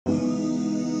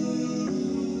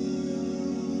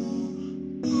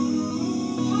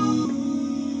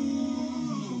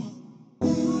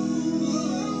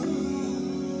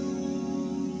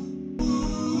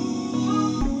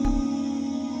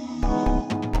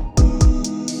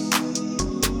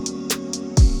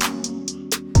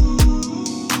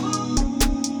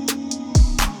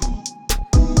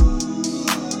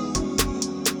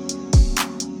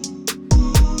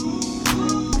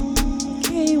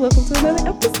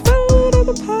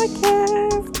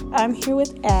podcast. I'm here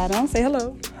with Adam. Say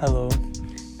hello. Hello.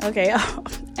 Okay,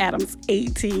 Adam's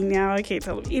 18 now. I can't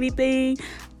tell him anything.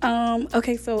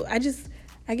 Okay, so I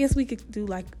guess we could do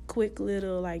like quick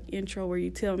little like intro where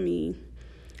you tell me,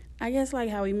 I guess like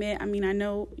how we met. I mean, I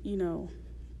know, We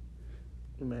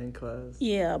met in class.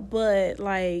 Yeah, but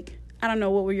like, I don't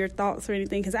know what were your thoughts or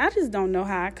anything, because I just don't know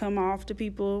how I come off to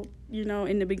people,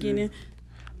 in the beginning.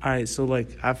 All right, so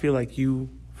like I feel like you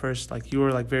first, like you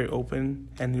were like very open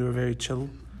and you were very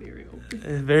chill. Very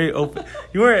open. Very open.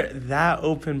 You weren't that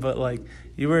open, but like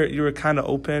you were kind of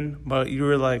open, but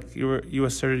you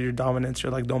asserted your dominance.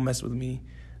 You're like, don't mess with me.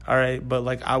 All right, but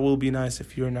like I will be nice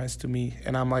if you're nice to me,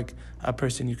 and I'm like a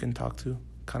person you can talk to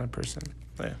kind of person.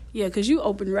 Yeah, because you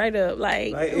opened right up,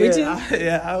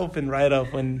 I opened right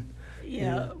up when.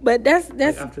 Yeah, but that's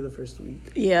like after the first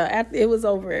week. Yeah, after it was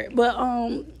over. But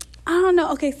I don't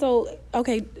know.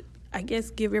 Okay, I guess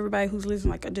give everybody who's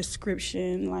listening like a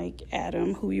description, like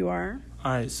Adam, who you are.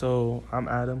 All right, so I'm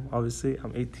Adam. Obviously,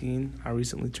 I'm 18. I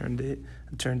recently turned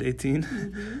 18.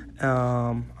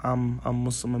 Mm-hmm. I'm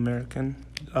Muslim American,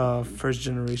 first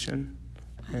generation,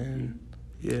 and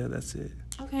yeah, that's it.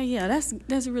 Okay, yeah,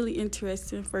 that's really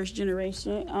interesting. First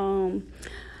generation.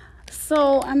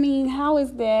 So I mean, how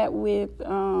is that with?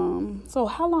 So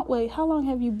how long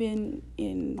have you been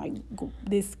in like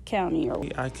this county? Or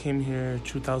I came here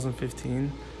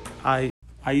 2015. I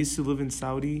used to live in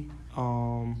Saudi.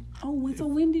 So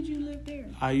when did you live there?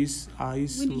 I used. When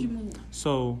did you move?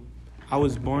 So, I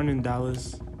was born in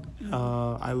Dallas.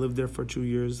 I lived there for 2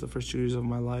 years, the first 2 years of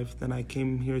my life. Then I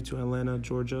came here to Atlanta,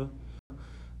 Georgia.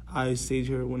 I stayed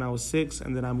here when I was 6,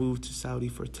 and then I moved to Saudi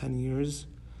for 10 years.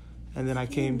 And then I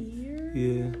came. 10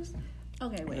 years? Yeah.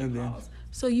 Okay, wait, and pause.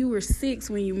 So you were 6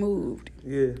 when you moved.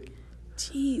 Yeah.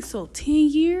 Gee, so 10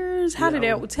 years? How did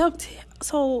that tell?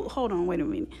 So hold on, wait a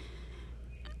minute.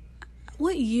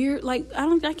 What year? Like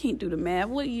I can't do the math.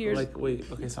 What years?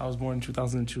 Okay, so I was born in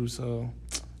 2002. So.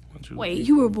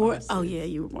 You were born. Oh yeah,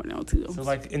 you were born in 2002. So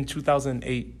like in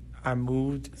 2008, I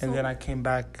moved, and then I came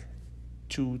back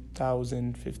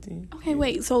 2015. Okay,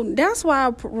 wait. So that's why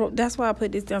I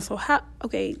put this down. So how?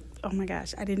 Okay. Oh my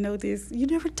gosh, I didn't know this. You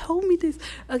never told me this.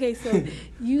 Okay, so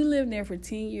you lived there for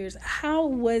 10 years. How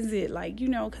was it? Like,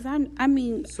 because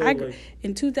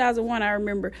in 2001, I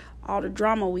remember all the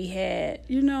drama we had,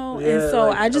 and so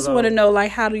I just want to know,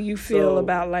 like, how do you feel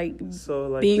about, like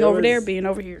being over there, being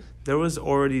over here? There was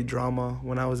already drama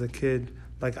when I was a kid.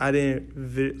 Like, I didn't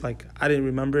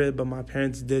remember it, but my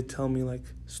parents did tell me, like,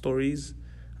 stories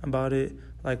about it.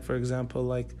 Like, for example,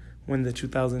 like, when the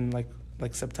 2000,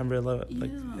 like September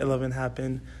 11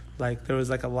 happened, like there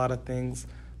was like a lot of things.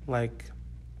 Like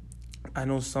I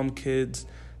know some kids,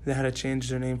 they had to change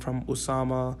their name from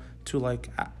Osama to like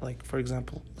for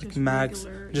example like just Max,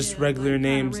 regular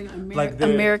names,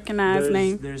 Americanized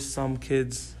names. There's some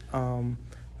kids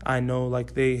I know,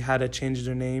 like they had to change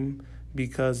their name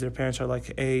because their parents are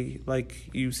like, hey, like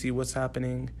you see what's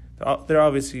happening. They're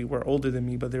obviously were older than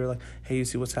me, but they were like, hey, you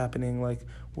see what's happening, like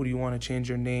what do you want to change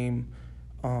your name?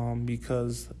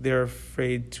 Because they're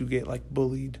afraid to get like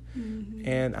bullied. Mm-hmm.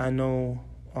 And I know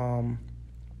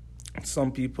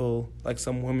some people, like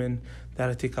some women, that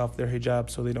had to take off their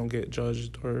hijab so they don't get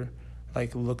judged or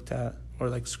like looked at or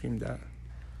like screamed at.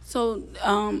 So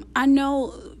I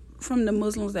know from the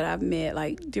Muslims that I've met,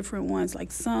 like different ones,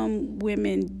 like some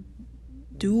women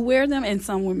do wear them and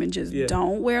some women just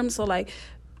don't wear them. So like,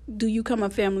 do you come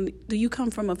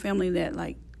from a family that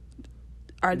like,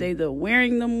 are they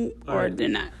wearing them or they're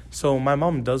not? So my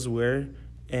mom does wear,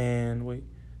 and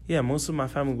most of my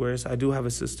family wears. I do have a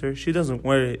sister. She doesn't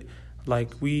wear it.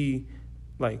 Like we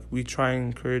try and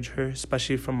encourage her,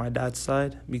 especially from my dad's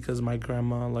side, because my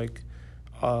grandma, like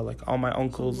all my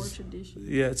uncles. So more traditional.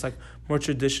 Yeah, it's like more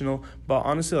traditional. But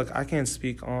honestly, like I can't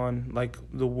speak on like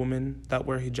the women that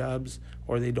wear hijabs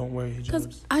or they don't wear hijabs.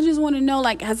 Because I just want to know,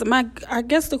 like, I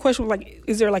guess the question was like,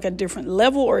 is there like a different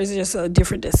level or is it just a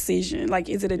different decision? Like,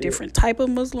 is it a different type of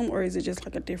Muslim or is it just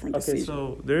like a different decision? Okay,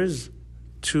 so there's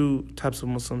 2 types of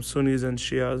Muslims, Sunnis and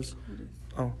Shias.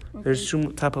 There's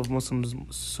 2 type of Muslims,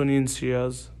 Sunni and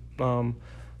Shias.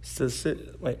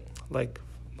 Like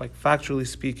factually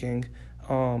speaking,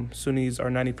 Sunnis are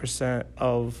 90%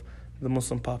 of the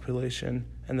Muslim population,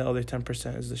 and the other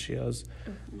 10% is the Shias.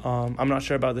 Okay. I'm not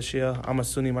sure about the Shia. I'm a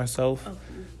Sunni myself.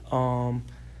 Okay.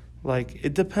 Like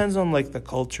it depends on like the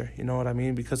culture, you know what I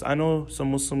mean? Because I know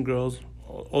some Muslim girls,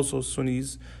 also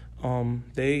Sunnis,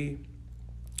 they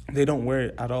don't wear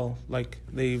it at all. Like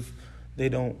they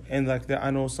don't, and like I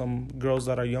know some girls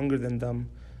that are younger than them,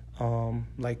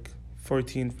 like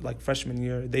 14, like freshman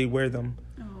year, they wear them.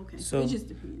 Oh, okay. So it just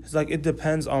depends. It's like it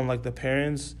depends on like the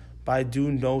parents, but I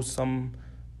do know some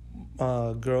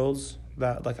girls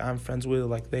that like I'm friends with,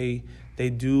 like they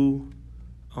do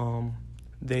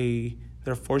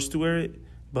they're forced to wear it,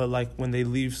 but like when they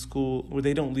leave school, or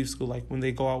they don't leave school, like when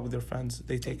they go out with their friends,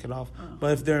 they take it off.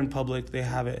 But if they're in public, they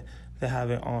have it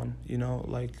on, you know,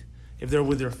 like if they're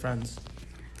with their friends.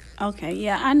 Okay,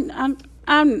 yeah,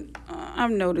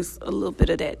 I've noticed a little bit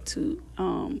of that too.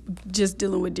 Just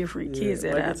dealing with different kids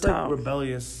that I've taught. Like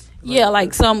rebellious. Yeah,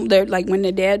 like some, they're like when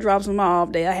their dad drops them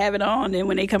off, they have it on, and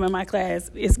when they come in my class,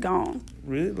 it's gone.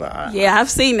 Really? Like, yeah, I've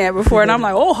seen that before, and I'm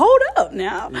like, oh, hold up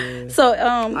now. Yeah. So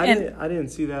I didn't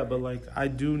see that, but like I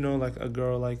do know like a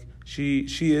girl, like she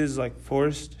is like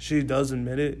forced. She does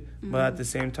admit it, but at the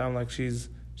same time, like she's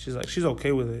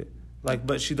okay with it. Like,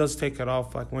 but she does take it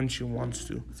off like when she wants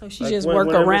to. So she just work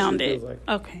around it. Like.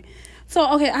 Okay. So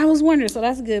I was wondering. So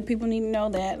that's good. People need to know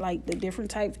that, like the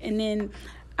different types, and then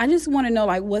I just want to know,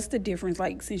 like, what's the difference?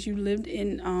 Like, since you lived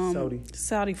in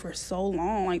Saudi for so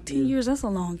long, like 10 years, that's a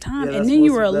long time. And then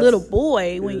you were a little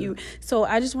boy when you. So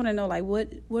I just want to know, like,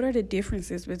 what are the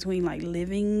differences between like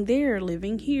living there,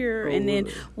 living here, and then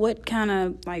what kind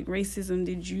of like racism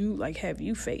did you like have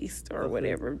you faced or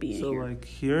whatever being here? So like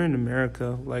here in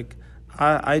America, like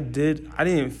I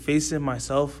didn't face it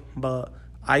myself, but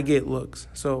I get looks.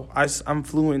 So I'm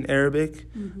fluent in Arabic,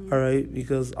 all right,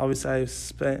 because obviously I've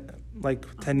spent like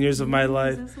 10 years of my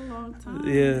life. That's a long time.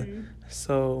 Yeah.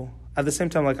 So at the same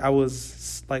time, like I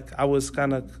was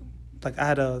kind of like I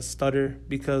had a stutter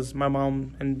because my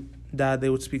mom and dad, they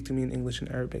would speak to me in English and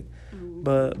Arabic.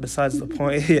 But besides the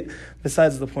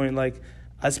point, like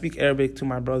I speak Arabic to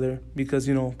my brother because,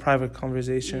 you know, private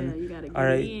conversation. Yeah, you gotta get all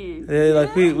right. in.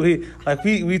 Yeah, like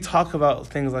we talk about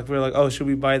things like we're like, oh, should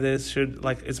we buy this? Should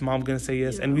like is mom gonna say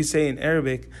yes? Yeah. And we say in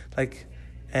Arabic, like,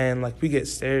 and like we get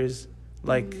stares.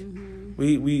 Like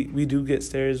we do get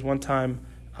stares. One time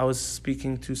I was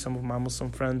speaking to some of my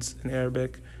Muslim friends in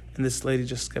Arabic, and this lady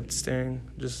just kept staring.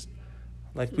 Just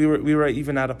like we were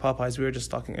even at a Popeyes, we were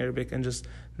just talking Arabic, and just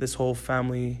this whole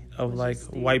family of like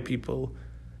white people,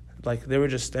 like they were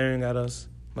just staring at us.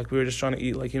 Like we were just trying to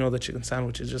eat, like, you know, the chicken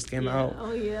sandwiches just came out.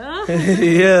 Oh yeah.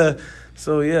 Yeah.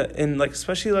 So yeah, and like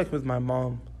especially like with my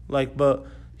mom, like, but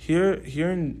here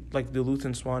in like Duluth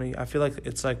and Suwannee, I feel like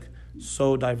it's like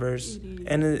so diverse,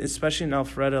 and especially in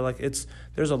Alpharetta, like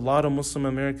there's a lot of Muslim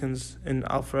Americans in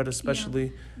Alpharetta,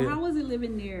 especially. Yeah. How was it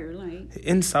living there, like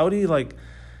in Saudi? Like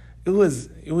it was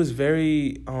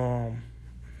very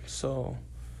so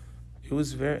it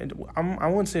was very, I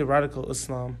wouldn't say radical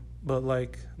Islam, but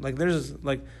like there's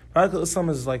like radical Islam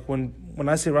is like when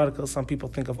I say radical Islam, people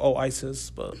think of ISIS,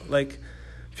 but like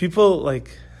people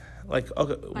like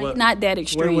okay, like not that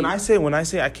extreme. When I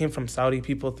say I came from Saudi,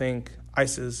 people think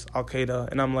ISIS, Al Qaeda,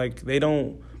 and I'm like, they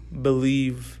don't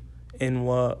believe in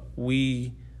what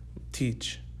we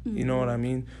teach. You know what I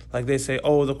mean? Like they say,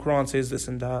 oh, the Quran says this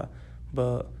and that,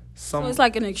 but so it's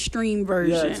like an extreme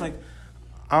version. Yeah, it's like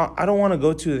I don't want to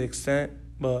go to the extent,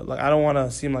 but like I don't want to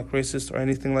seem like racist or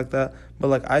anything like that. But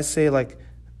like I say, like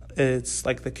it's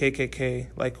like the KKK,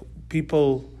 like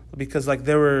people. Because like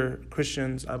there were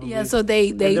Christians, I believe. Yeah, so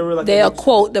they'll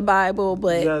quote the Bible,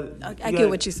 but I get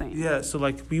what you're saying. Yeah, so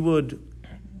like we would,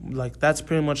 like that's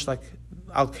pretty much like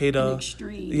Al Qaeda. An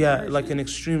extreme. Yeah, version. like an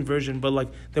extreme version, but like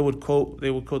they would quote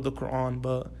the Quran,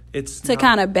 but it's to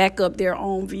kind of back up their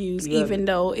own views, even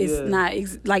though it's not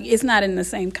it's not in the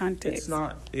same context. It's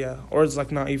not, or it's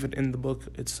like not even in the book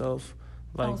itself.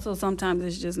 Like, so sometimes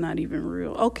it's just not even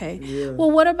real. Okay. Yeah. Well,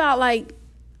 what about like?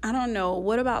 I don't know.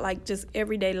 What about like just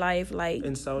everyday life, like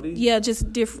in Saudi? Yeah,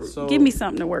 just different. So, give me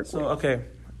something to work with. Okay,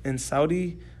 in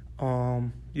Saudi,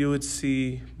 you would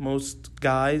see most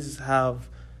guys have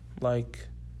like,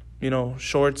 you know,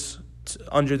 shorts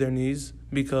under their knees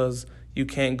because you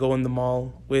can't go in the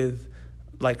mall with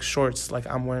like shorts like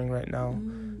I'm wearing right now.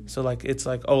 So like it's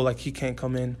like, oh, like he can't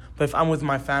come in. But if I'm with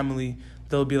my family,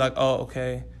 they'll be like, oh,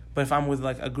 okay. But if I'm with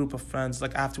like a group of friends,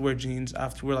 like I have to wear jeans, I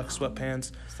have to wear like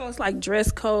sweatpants. So it's like dress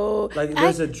code. Like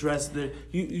there's a dress there.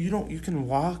 You can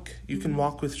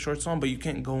walk with shorts on, but you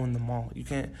can't go in the mall. You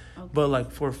can't. Okay. But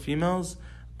like for females,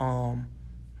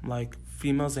 like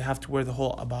females, they have to wear the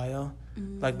whole abaya,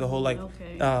 like the whole like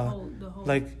the whole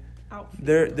like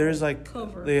outfit, there's like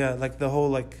cover. Yeah, like the whole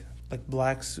like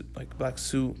black suit,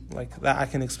 like that. I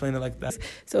can explain it like that.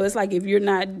 So it's like if you're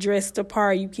not dressed to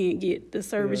par, you can't get the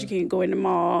service. You can't go in the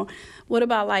mall. What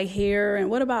about like hair, and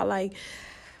what about like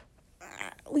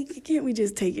can't we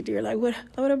just take it there? Like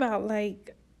what about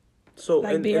like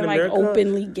like being in like America,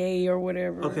 openly gay or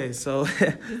whatever? Okay, so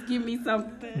just give me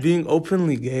something. Being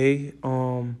openly gay,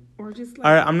 or just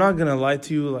like, I'm not gonna lie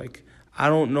to you. Like I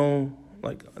don't know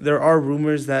like there are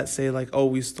rumors that say like, oh,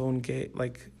 we stone gay,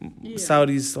 like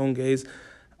Saudis stone gays.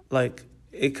 Like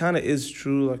it kind of is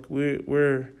true. Like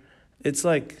we're it's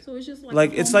like, so it's just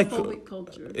like it's like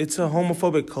culture. It's a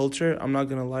homophobic culture. I'm not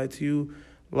gonna lie to you.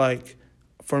 Like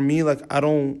for me, like I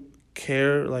don't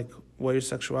care like what your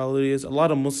sexuality is. A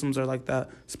lot of Muslims are like that,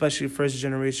 especially first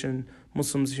generation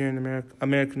Muslims here in America,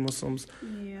 American Muslims.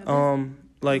 Yeah.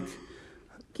 Like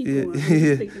keep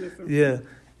going. Yeah,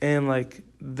 and like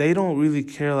they don't really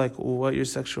care like what your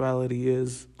sexuality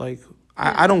is. Like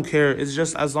I don't care. It's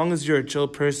just as long as you're a chill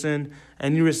person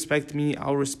and you respect me,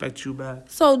 I'll respect you back.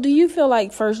 So do you feel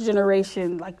like first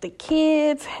generation, like the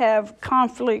kids have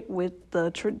conflict with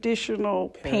the traditional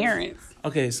parents?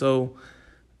 Okay, so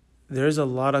there's a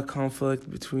lot of conflict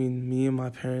between me and my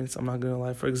parents. I'm not going to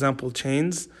lie. For example,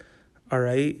 chains, all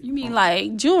right? You mean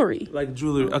like jewelry? Like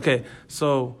jewelry. Okay,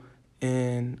 so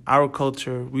in our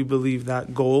culture, we believe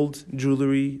that gold,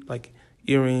 jewelry, like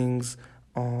earrings,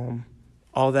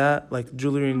 all that, like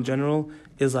jewelry in general,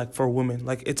 is like for women.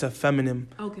 Like it's a feminine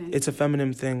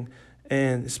thing,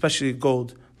 and especially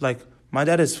gold. Like my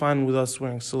dad is fine with us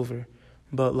wearing silver,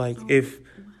 but like if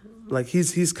like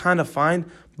he's kind of fine,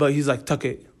 but he's like tuck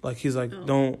it. Like he's like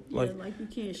don't like you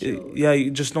can't show it. Yeah, you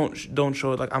just don't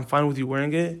show it. Like I'm fine with you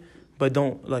wearing it, but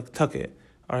don't like tuck it.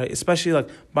 All right, especially like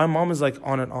my mom is like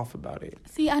on and off about it.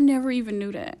 See, I never even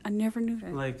knew that. I never knew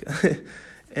that. Like,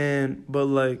 but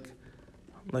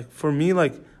like for me,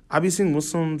 like I be seeing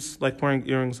Muslims like wearing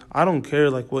earrings. I don't care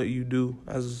like what you do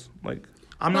as like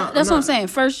That's what I'm saying.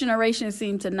 First generation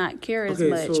seem to not care as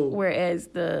much, whereas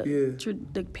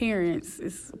the parents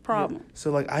is a problem. Yeah.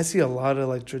 So like I see a lot of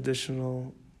like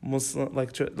traditional Muslim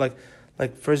like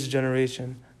first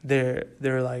generation. They're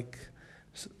like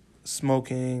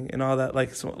smoking and all that,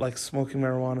 like smoking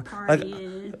marijuana,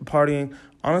 partying.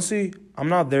 Honestly, I'm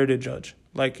not there to judge.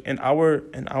 Like in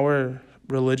our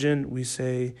religion, we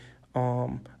say,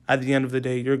 at the end of the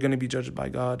day, you're gonna be judged by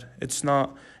God. It's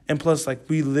not, and plus, like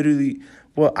we literally,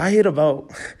 what I hate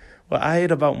about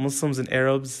Muslims and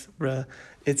Arabs, bruh,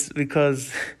 it's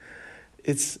because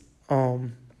it's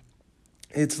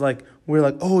like we're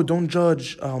like, oh, don't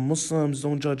judge Muslims,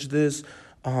 don't judge this.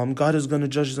 God is gonna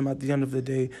judge them at the end of the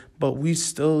day, but we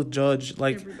still judge.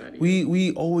 Like everybody.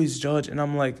 we always judge, and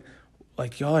I'm like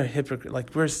y'all are hypocrite.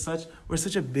 Like we're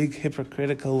such a big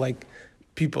hypocritical like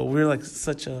people. We're like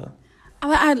such a.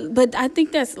 But I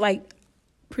think that's like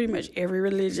pretty much every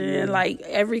religion, like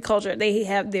every culture, they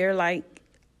have their like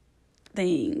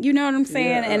thing. You know what I'm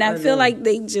saying? And I feel like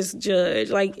they just judge.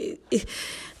 Like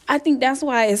I think that's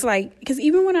why it's like, because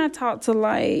even when I talk to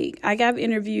like, I got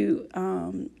interviewed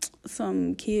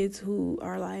some kids who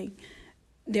are like,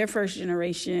 they're first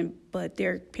generation, but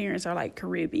their parents are like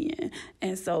Caribbean.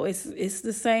 And so it's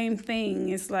the same thing.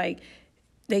 It's like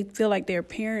they feel like their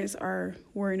parents are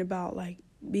worrying about like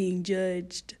being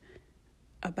judged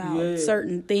about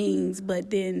certain things,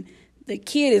 but then the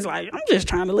kid is like, I'm just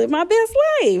trying to live my best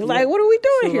life. Like, what are we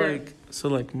doing here?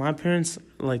 So my parents,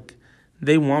 like,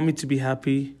 they want me to be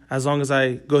happy as long as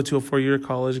I go to a 4-year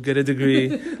college, get a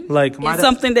degree. Like, it's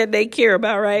something that they care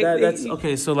about, right? That's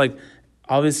okay. So like,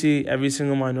 obviously, every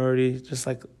single minority, just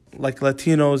like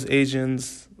Latinos,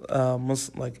 Asians,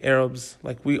 Muslim, like Arabs,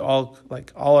 like we all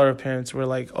our parents were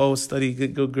like, oh, study,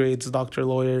 get good grades, doctor,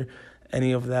 lawyer,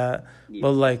 any of that. Yeah.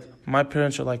 But like my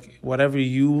parents are like, whatever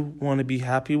you want to be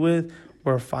happy with,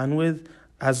 we're fine with,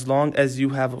 as long as you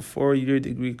have a 4-year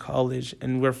degree college,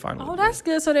 and we're fine with it. Oh, that's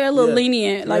good. So they're a little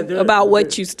lenient, about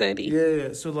what you study.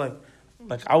 Yeah. So like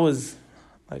I was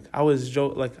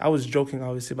joking,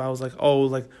 obviously, but I was like, oh,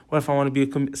 like, what if I want to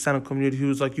be a stand-up comedian? He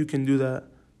was like, you can do that.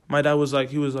 My dad was like,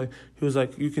 he was like,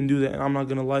 you can do that, and I'm not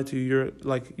gonna lie to you.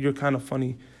 You're kind of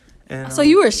funny. And, so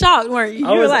you were shocked, weren't you?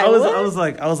 I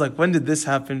was like, when did this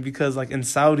happen? Because like in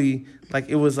Saudi, like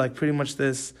it was like pretty much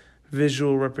this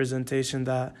visual representation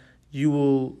that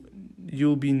you'll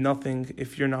be nothing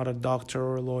if you're not a doctor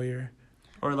or a lawyer,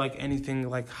 or like anything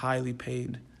like highly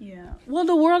paid. Yeah. Well,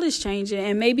 the world is changing,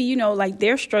 and maybe like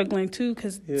they're struggling too,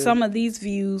 because some of these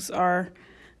views are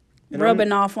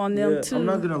rubbing off on them too. I'm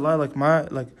not gonna lie,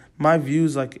 my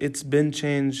views, like it's been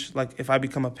changed. Like if I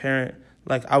become a parent,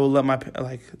 like I will let my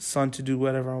son to do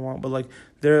whatever I want, but like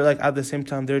they're like at the same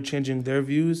time they're changing their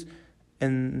views,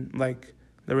 and like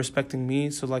they're respecting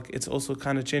me. So like it's also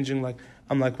kind of changing. Like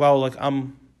I'm like, wow, like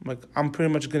I'm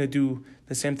pretty much gonna do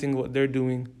the same thing what they're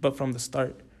doing, but from the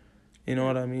start. You know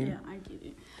what I mean? Yeah, I get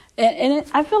it. And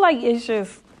I feel like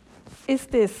it's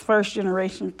this first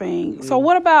generation thing. Yeah. So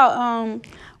what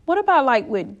about like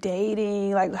with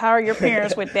dating? Like how are your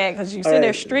parents with that? Because you said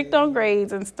they're strict on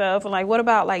grades and stuff. And like what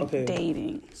about like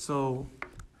dating? So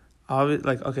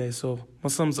like, okay, so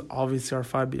Muslims obviously are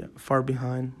far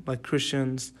behind. Like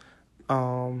Christians,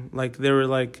 like they were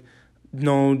like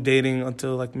no dating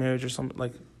until like marriage or something.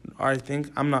 Like I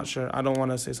think, I'm not sure. I don't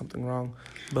want to say something wrong,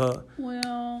 but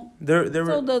well, there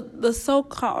so were. the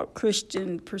so-called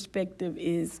Christian perspective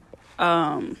is,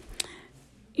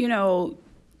 you know,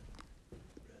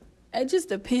 it just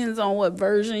depends on what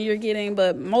version you're getting,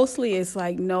 but mostly it's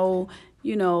like no,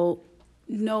 you know,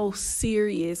 no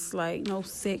serious, like no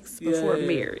sex before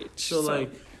marriage. So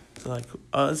like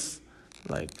us,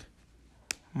 like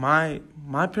my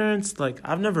parents, like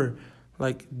I've never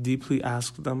like deeply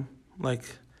asked them, like,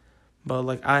 but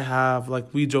like I have,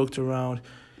 like we joked around,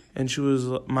 and she was,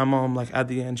 my mom, like at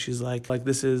the end she's like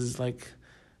this is like,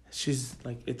 she's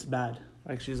like, it's bad,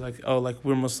 like she's like, oh, like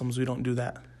we're Muslims, we don't do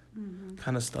that.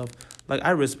 Kind of stuff. Like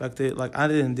I respect it. Like I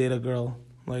didn't date a girl,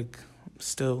 like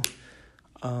still,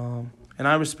 and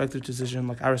I respect their decision.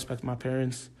 Like I respect my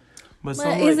parents, but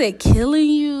some, is it killing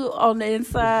you on the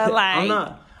inside? Like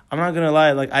I'm not gonna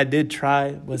lie. Like I did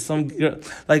try, but some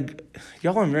like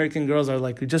y'all American girls are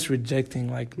like just rejecting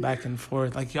like back and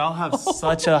forth. Like y'all have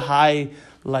such a high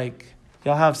like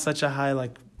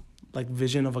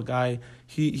vision of a guy.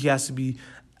 He has to be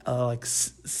like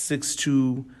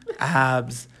 6'2",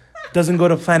 abs. Doesn't go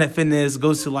to Planet Fitness,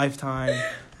 goes to Lifetime,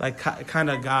 like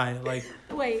kind of guy. Like,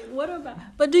 wait, what about?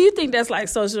 But do you think that's like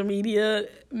social media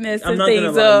messing up?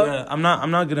 things Yeah. I'm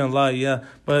not gonna lie, yeah.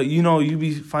 But you know, you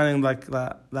be finding like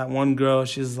that one girl.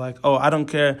 She's like, oh, I don't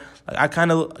care. Like I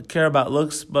kind of care about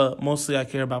looks, but mostly I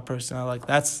care about personality. Like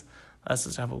that's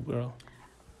the type of girl.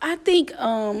 I think,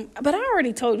 but I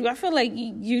already told you. I feel like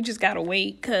you just gotta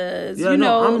wait, cause yeah,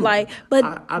 no,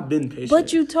 but I've been patient.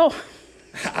 But you told.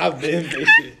 I've been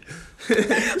patient.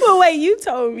 Well, wait, you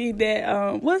told me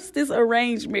that what's this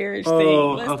arranged marriage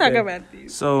thing? Let's talk about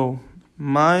this. So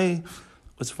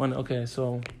what's funny? Okay,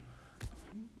 so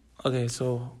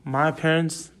my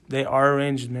parents, they are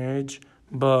arranged marriage,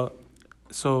 but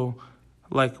so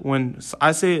like when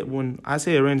I say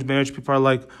arranged marriage, people are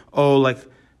like, oh, like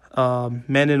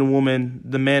man and a woman,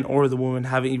 the man or the woman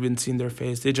haven't even seen their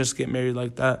face, they just get married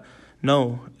like that.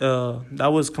 No,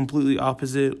 that was completely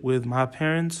opposite with my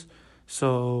parents.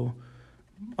 So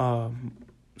my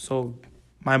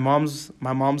mom's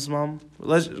mom,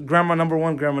 grandma number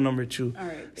 1, grandma number 2. All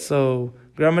right. So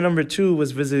grandma number 2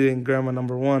 was visiting grandma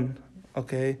number 1.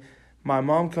 Okay, my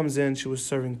mom comes in. She was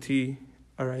serving tea.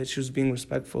 All right, she was being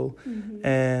respectful,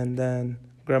 and then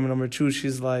grandma number 2,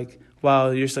 she's like, "Wow,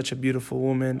 you're such a beautiful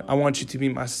woman. I want you to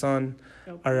meet my son."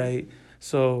 Okay. All right.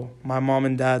 So my mom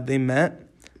and dad, they met.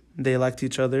 They liked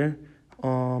each other,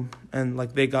 and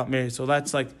like they got married. So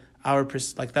that's like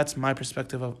that's my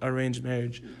perspective of arranged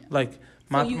marriage. Like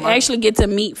so you actually get to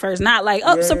meet first, not like,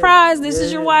 oh, surprise, this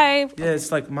is your wife. Yeah,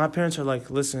 it's like my parents are like,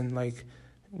 listen, like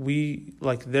we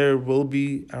like there will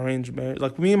be arranged marriage.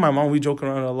 Like me and my mom, we joke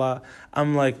around a lot.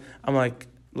 I'm like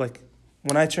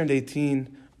when I turned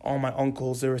 18. All my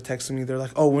uncles, they were texting me. They're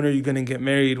like, "Oh, when are you gonna get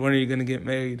married? When are you gonna get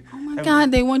married?" Oh my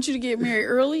God, they want you to get married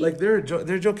early. Like they're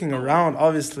joking around,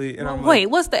 obviously. And I'm wait,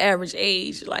 what's the average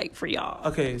age like for y'all?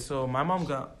 Okay, so my mom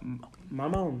got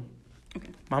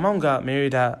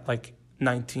married at like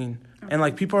 19, and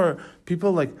like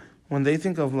people like when they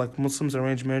think of like Muslims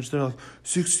arranged marriage, they're like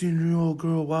 16-year-old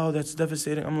girl. Wow, that's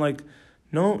devastating. I'm like,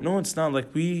 no, it's not.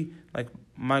 Like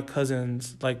my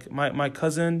cousins, like my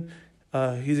cousin.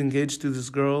 He's engaged to this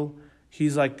girl.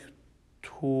 He's like,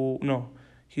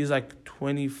 he's like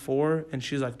 24 and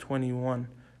she's like 21.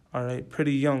 All right,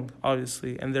 pretty young,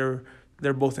 obviously, and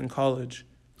they're both in college.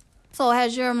 So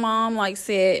has your mom like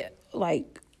said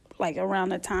like around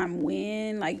the time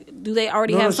when, like, do they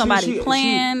already have somebody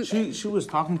planned? She was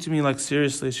talking to me like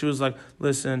seriously. She was like,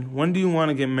 listen, when do you want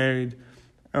to get married?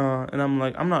 And I'm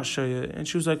like, I'm not sure yet. And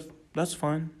she was like, that's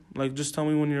fine. Like, just tell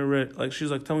me when you're ready. Like, she's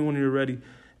like, tell me when you're ready.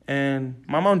 And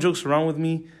my mom jokes around with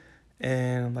me,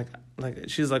 and like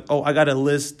she's like, oh, I got a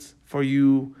list for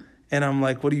you. And I'm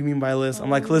like, what do you mean by a list? I'm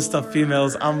like, list of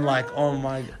females. I'm like, oh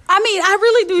my God. I mean, I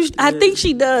really do. I think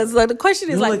she does. Like, the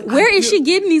question is like where is she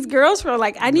getting these girls from?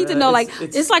 Like, I need to know. Like,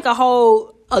 it's like a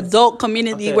whole adult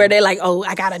community where they're like, oh,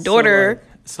 I got a daughter.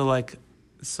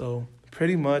 So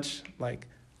pretty much like,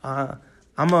 I'm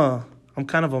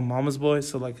kind of a mama's boy.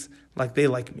 So like they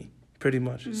like me. Pretty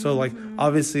much. Mm-hmm. So, like,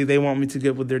 obviously, they want me to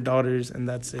get with their daughters, and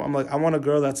that's it. I'm like, I want a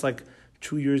girl that's, like,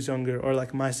 2 years younger or,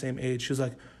 like, my same age. She was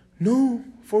like, no,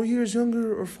 4 years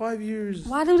younger or 5 years.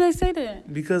 Why do they say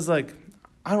that? Because, like,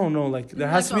 I don't know. Like, there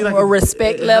has to be, like... a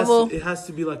respect level? It has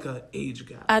to be, like, an age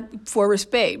gap. For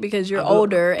respect, because you're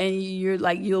older, and you're,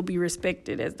 like, you'll be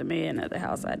respected as the man of the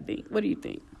house, I think. What do you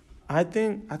think? I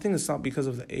think it's not because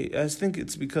of the age. I just think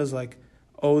it's because, like,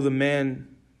 oh, the man.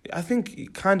 I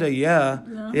think kind of, yeah.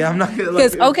 No. Yeah, I'm not gonna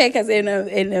Because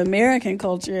in American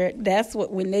culture, that's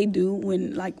what when they do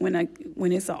when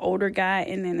it's an older guy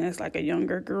and then there's like a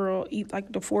younger girl,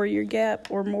 like the 4-year gap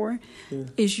or more,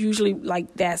 it's usually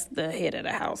like that's the head of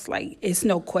the house. Like it's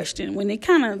no question. When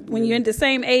when you're in the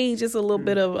same age, it's a little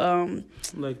bit of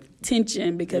like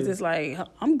tension because it's like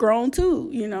I'm grown too,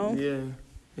 you know. Yeah.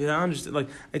 Yeah, I understand. Like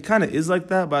it kind of is like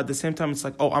that, but at the same time, it's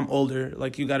like, oh, I'm older.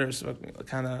 Like you gotta respect me,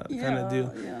 kind of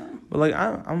deal. Yeah. But like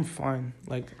I'm fine.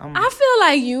 Like I feel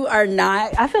like you are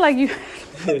not. I feel like you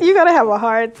you're gonna have a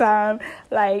hard time,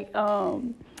 like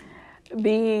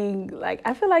being like.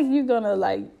 I feel like you're gonna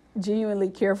like genuinely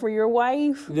care for your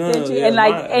wife,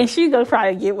 and she's gonna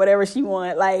probably get whatever she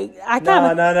want. Like I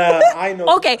kind of I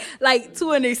know. Okay, like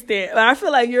to an extent. Like, I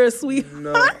feel like you're a sweetheart.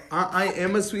 No, I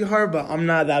am a sweetheart, but I'm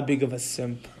not that big of a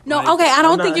simp. No, like, okay, I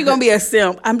don't think you're gonna be a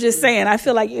simp. I'm just saying, I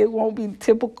feel like it won't be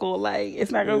typical. Like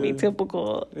it's not gonna be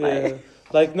typical.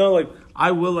 Like no, like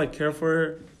I will like care for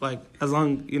her. Like as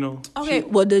long Okay,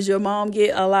 well, does your mom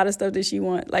get a lot of stuff that she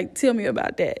want? Like, tell me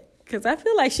about that. Because I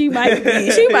feel like she might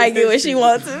get what she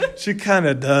wants to. She kind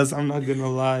of does. I'm not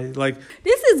gonna lie. Like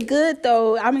this is good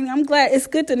though. I mean, I'm glad it's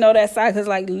good to know that side because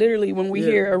like literally when we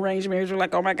hear arranged marriage, we're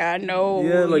like, oh my god, no,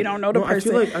 you don't know the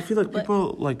person. I feel like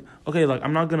people like okay, like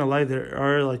I'm not gonna lie. There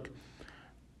are like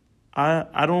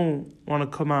I don't want to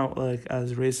come out like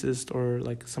as racist or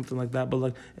like something like that, but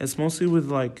like it's mostly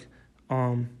with like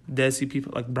Desi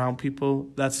people, like brown people.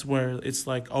 That's where it's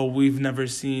like, oh, we've never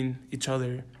seen each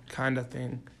other kind of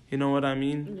thing. You know what I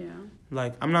mean? Yeah.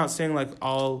 Like, I'm not saying, like,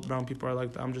 all brown people are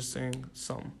like that. I'm just saying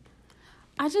some.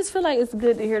 I just feel like it's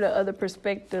good to hear the other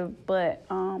perspective, but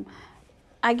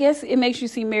I guess it makes you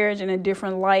see marriage in a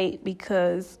different light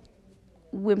because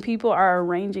when people are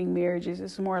arranging marriages,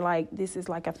 it's more like this is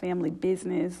like a family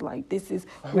business. Like, this is,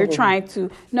 we're trying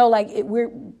to, no, like,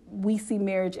 we see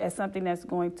marriage as something that's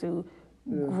going to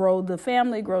grow the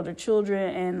family, grow the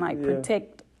children, and, like,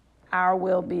 protect our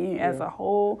well-being as a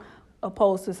whole.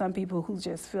 Opposed to some people who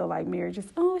just feel like marriage is,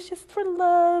 oh, it's just for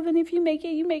love. And if you make it,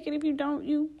 you make it. If you don't,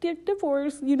 you get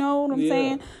divorced. You know what I'm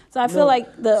saying? So I feel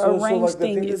like the arranged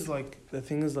thing is... The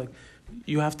thing is, like,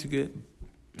 you have to get...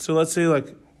 So let's say,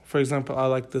 like, for example, I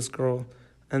like this girl.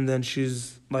 And then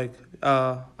she's like,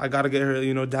 I got to get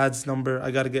her, dad's number. I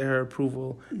got to get her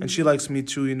approval. Mm-hmm. And she likes me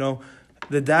too,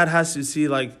 The dad has to see,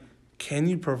 like, can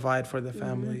you provide for the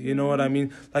family? Mm-hmm. You know what I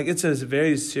mean? Like, it's a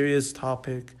very serious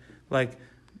topic. Like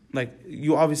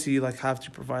you obviously like have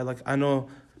to provide. Like I know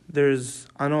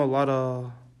a lot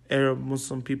of Arab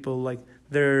Muslim people, like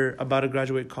they're about to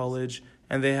graduate college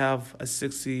and they have a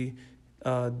 $60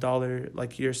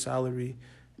 like year salary,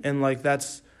 and like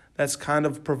that's kind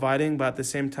of providing, but at the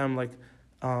same time like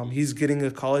he's getting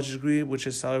a college degree, which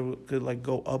his salary could like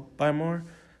go up by more,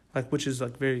 like which is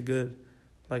like very good,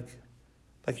 like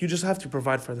you just have to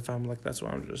provide for the family. Like that's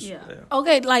what I'm just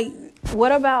Okay, like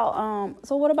what about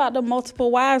the multiple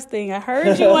wives thing? I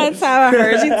heard you one time. I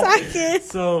heard you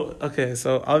talking.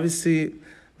 So obviously,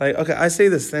 like I say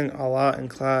this thing a lot in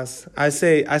class. I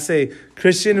say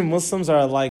Christian and Muslims are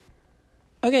alike.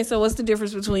 Okay, so what's the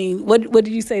difference between what did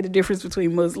you say the difference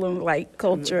between Muslim like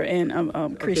culture and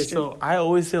Christian? Okay, so I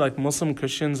always say like Muslim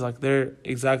Christians, like they're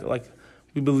exactly like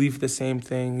we believe the same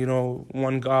thing,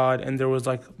 one God, and there was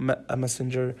like a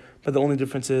messenger. But the only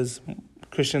difference is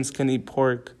Christians can eat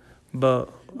pork, but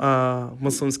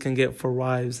Muslims can get 4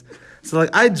 wives. So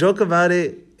like I joke about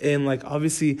it, and like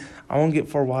obviously I won't get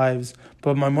 4 wives,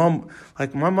 but my mom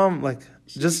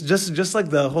just like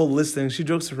the whole list thing, she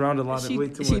jokes around a lot. Way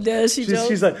too much. She does.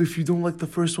 She's like, if you don't like the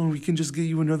first one, we can just get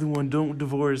you another one. Don't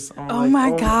divorce. Oh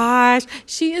my gosh,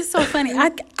 she is so funny. I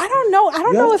don't know. I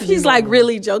don't know if she's like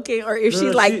really joking or if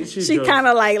she's like she kind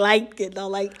of like it though.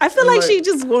 Like I feel like she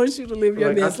just wants you to live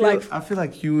your best life. I feel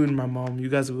like you and my mom, you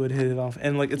guys would hit it off,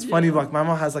 and like it's funny. Like my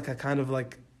mom has like a kind of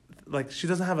like she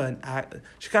doesn't have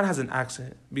she kind of has an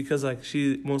accent because like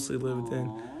she mostly lived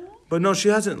in. But no, she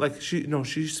hasn't. Like she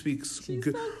speaks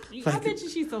good. I bet you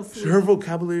she's so sweet. Her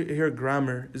vocabulary, her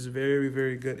grammar is very,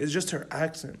 very good. It's just her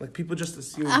accent. Like people just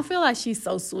assume. I feel like she's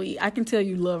so sweet. I can tell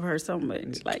you love her so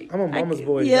much. Like I'm a mama's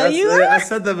boy. Yeah, you are. I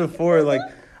said that before. Like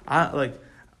I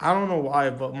don't know why,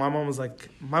 but my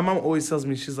mom always tells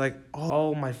me, she's like,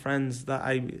 all my friends that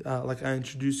I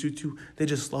introduce you to, they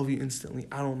just love you instantly.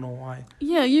 I don't know why.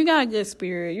 Yeah, you got a good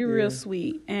spirit. You're real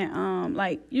sweet, and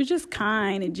like you're just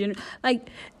kind and generous. Like.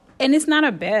 And it's not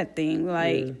a bad thing.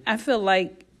 Like, I feel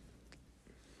like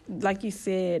you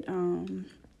said,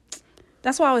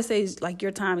 that's why I always say, like,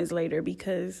 your time is later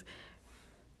because,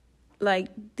 like,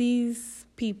 these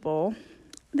people,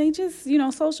 they just,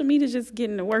 social media is just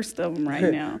getting the worst of them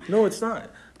right now. No, it's not.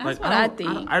 That's what I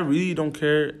think. I really don't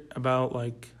care about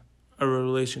like a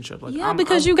relationship. Like, yeah,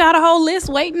 because you got a whole list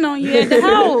waiting on you at the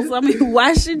house. I mean,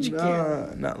 why should you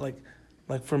care? Not like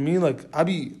for me, like I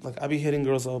be hitting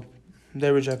girls up. They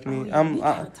reject me. We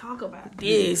gotta talk about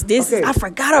this. Okay. I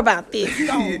forgot about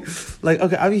this. Like,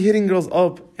 okay, I be hitting girls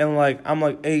up, and like I'm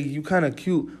like, hey, you kind of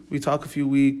cute. We talk a few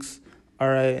weeks, all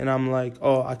right, and I'm like,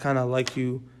 oh, I kind of like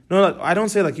you. No, like I don't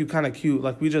say like you kind of cute.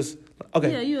 Like we just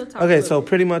okay. Yeah, you'll talk. Okay, so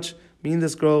pretty much me and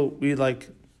this girl, we like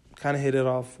kind of hit it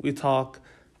off. We talk,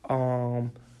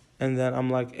 and then I'm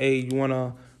like, hey, you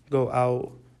wanna go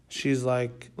out? She's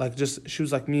like she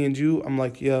was like, me and you. I'm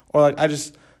like, yeah, or like I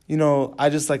just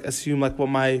like assume like what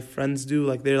my friends do.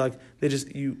 Like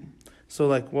so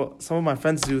like what some of my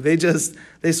friends do,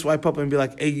 they swipe up and be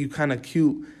like, hey, you kind of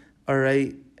cute, all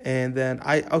right? And then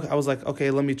I was like,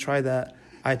 okay, let me try that.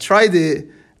 I tried it,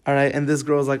 all right, and this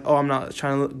girl was like, oh, I'm not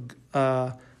trying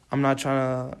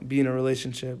to be in a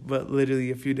relationship. But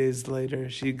literally a few days later,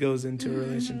 she goes into a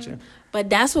relationship. But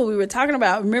that's what we were talking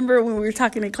about. Remember when we were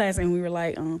talking in class and we were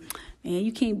like, man,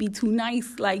 you can't be too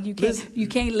nice. Like you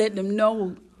can't let them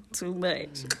know too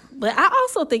much. But I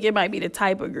also think it might be the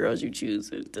type of girls you choose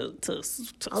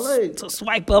to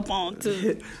swipe up on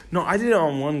too. No, I did it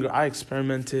on one girl. I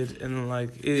experimented and like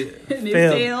it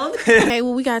failed. Okay,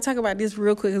 well we gotta talk about this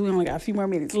real quick because we only got a few more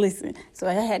minutes. Listen, so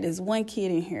I had this one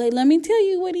kid in here. Like, let me tell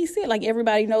you what he said. Like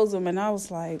everybody knows him, and I was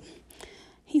like,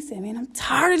 he said, man, I'm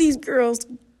tired of these girls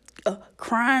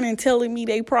crying and telling me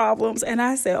their problems. And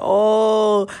I said,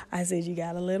 you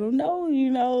gotta let them know,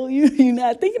 you're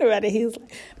not thinking about it. He was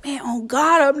like, man, oh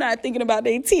God, I'm not thinking about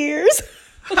their tears.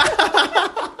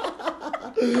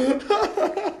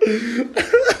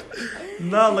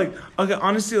 No, like, okay,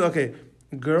 honestly, okay,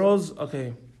 girls,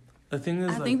 okay, the thing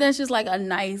is, I think that's just like a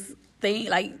nice thing,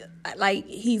 like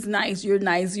he's nice, you're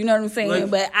nice, you know what I'm saying? Like,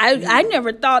 but I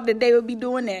never thought that they would be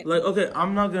doing that. Like, okay,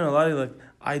 I'm not gonna lie to you, like,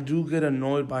 I do get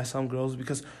annoyed by some girls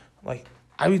because, like,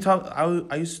 I used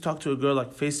to talk to a girl,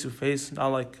 like, face to face, not,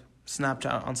 like,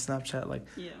 Snapchat. Like,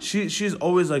 she's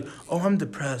always like, oh, I'm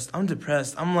depressed.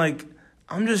 I'm like,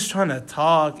 I'm just trying to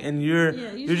talk, and you're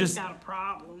just got a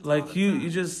problem. Like, you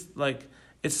just, like,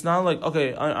 it's not like,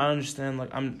 okay, I understand, like,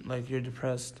 I'm, like, you're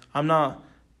depressed. I'm not,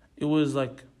 it was,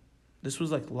 like, this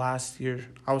was, like, last year.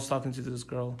 I was talking to this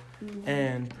girl,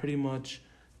 and pretty much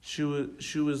she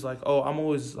was like, oh, I'm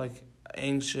always, like,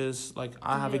 anxious, like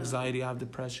I have anxiety, I have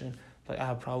depression, like I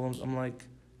have problems. I'm like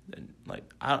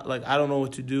I don't know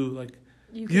what to do. Like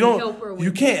you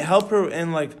can't help her,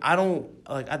 and like I don't,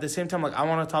 like at the same time, like I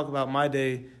want to talk about my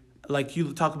day, like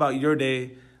you talk about your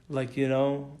day, like you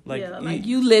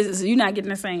listen, so you're not getting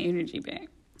the same energy back.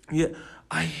 Yeah,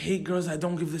 I hate girls that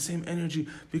don't give the same energy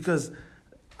because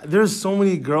there's so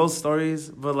many girl stories,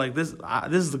 but like this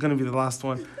is gonna be the last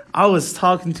one. I was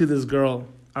talking to this girl,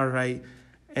 all right.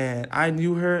 And I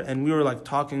knew her, and we were, like,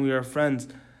 talking. We were friends.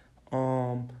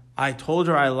 I told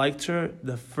her I liked her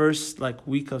the first, like,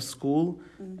 week of school.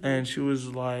 And she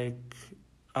was, like,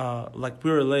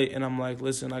 we were late. And I'm like,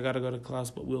 listen, I got to go to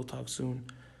class, but we'll talk soon.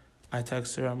 I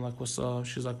text her. I'm like, what's up?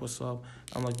 She's like, what's up?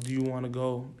 I'm like, do you want to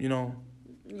go,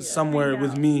 somewhere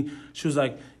with me? She was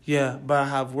like, yeah, but I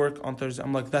have work on Thursday.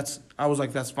 I'm like, that's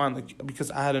fine. Like,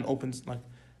 because I had an open, like,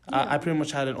 I pretty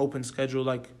much had an open schedule,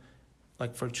 like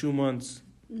for 2 months.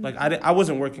 Like, I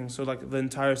wasn't working, so, like, the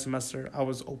entire semester, I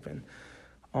was open.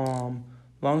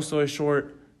 Long story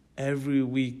short, every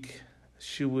week,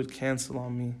 she would cancel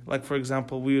on me. Like, for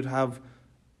example, we would have,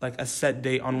 like, a set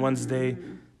date on Wednesday.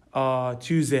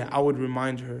 Tuesday, I would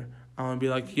remind her. I would be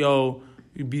like, yo,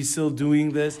 you be still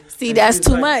doing this? See, and that's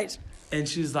too much. And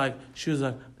she was like,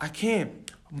 I can't.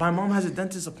 My mom has a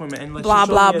dentist appointment. And, like, blah,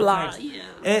 blah, blah. Yeah.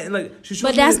 And, like, she showed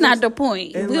But that's not the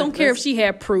point. We don't care if she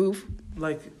had proof.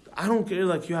 Like, I don't care,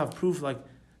 like, you have proof. Like,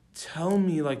 tell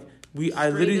me, like,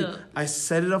 I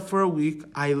set it up for a week.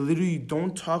 I literally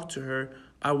don't talk to her.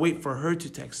 I wait for her to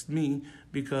text me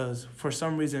because for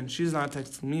some reason she's not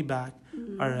texting me back.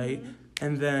 All right.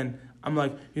 And then I'm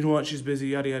like, you know what? She's busy,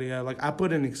 yada, yada, yada. Like, I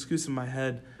put an excuse in my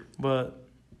head, but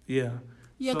yeah.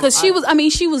 Yeah, because she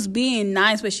was being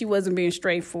nice, but she wasn't being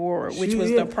straightforward, which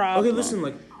was the problem. Okay,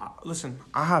 listen,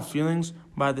 I have feelings,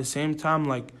 but at the same time,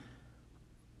 like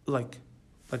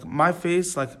my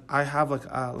face, like I have like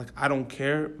I don't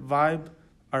care vibe,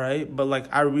 all right. But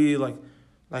like I really like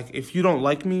if you don't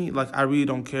like me, like I really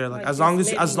don't care. Like as long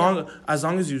as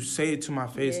you say it to my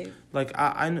face. Yeah. Like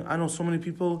I know so many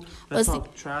people that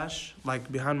talk trash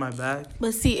like behind my back.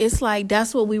 But see, it's like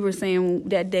that's what we were saying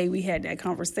that day we had that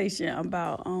conversation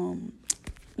about.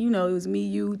 It was me,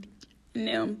 you,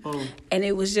 them. And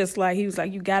it was just like, he was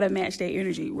like, you gotta match that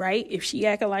energy, right? If she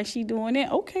acting like she doing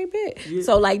it, okay, bet. Yeah.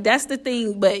 So like that's the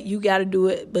thing, but you gotta do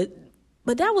it.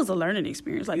 But that was a learning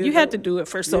experience. Like you had to do it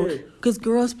first. So because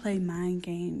girls play mind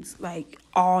games like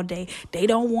all day. They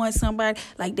don't want somebody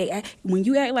like when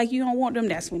you act like you don't want them,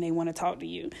 that's when they want to talk to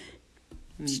you.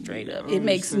 Straight up, it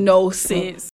makes no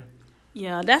sense.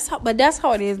 Yeah, that's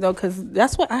how it is though, because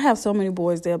that's what I have so many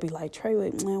boys. They'll be like,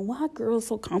 Treyway, man, why girls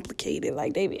so complicated?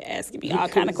 Like they be asking me all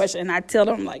kind of questions, and I tell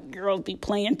them like girls be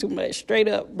playing too much, straight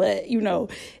up. But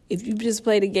if you just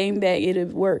play the game back, it'll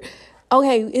work.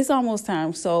 Okay, it's almost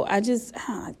time, so I just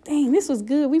dang, this was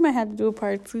good. We might have to do a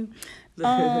part 2.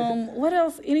 What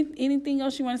else? Anything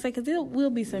else you want to say? Because there will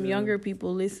be some younger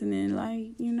people listening,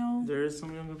 like There is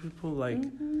some younger people like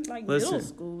like listen,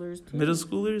 middle schoolers. Too. Middle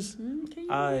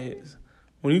schoolers.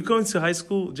 When you go into high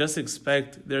school, just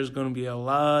expect there's going to be a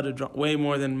lot of way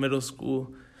more than middle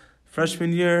school.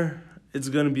 Freshman year, it's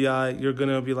going to be you're going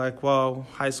to be like, wow,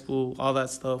 high school, all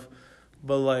that stuff.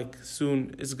 But like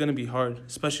soon, it's going to be hard,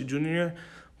 especially junior year.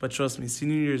 But trust me,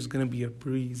 senior year is going to be a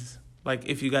breeze. Like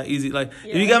if you got easy, like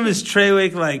if you got Miss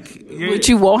Treyway, like which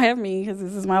you won't have me because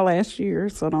this is my last year,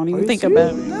 so don't even think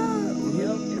about it.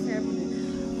 No. It's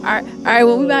happening. All right.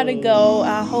 Well, we about to go.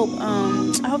 I hope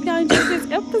y'all enjoyed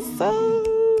this episode.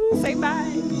 Say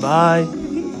bye. Bye.